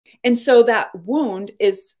And so that wound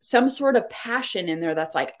is some sort of passion in there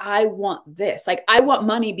that's like, I want this. Like, I want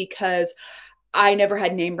money because I never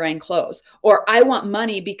had name brand clothes, or I want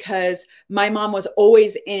money because my mom was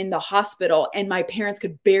always in the hospital and my parents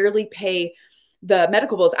could barely pay the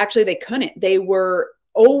medical bills. Actually, they couldn't. They were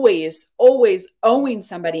always owing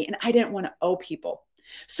somebody, and I didn't want to owe people.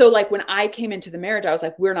 So like when I came into the marriage, I was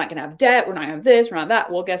like, we're not going to have debt. We're not going to have this. We're not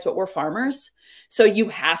that. Well, guess what? We're farmers. So you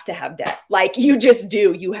have to have debt. Like you just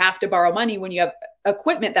do. You have to borrow money when you have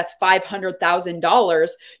equipment that's $500,000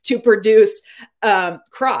 to produce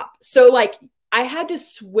crop. So like I had to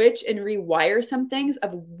switch and rewire some things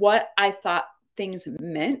of what I thought things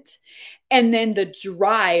meant. And then the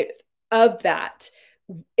drive of that,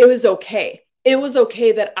 it was okay. It was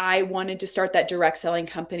okay that I wanted to start that direct selling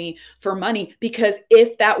company for money, because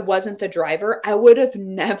if that wasn't the driver, I would have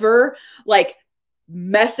never like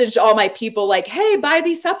messaged all my people like, hey, buy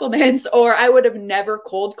these supplements, or I would have never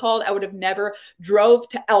cold called. I would have never drove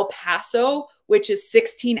to El Paso, which is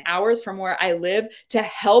 16 hours from where I live, to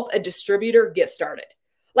help a distributor get started.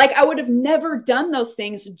 Like I would have never done those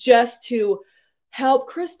things just to help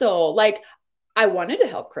Crystal. Like I wanted to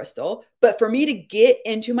help Crystal, but for me to get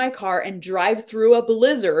into my car and drive through a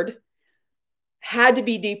blizzard had to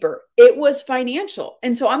be deeper. It was financial.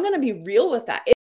 And so I'm going to be real with that.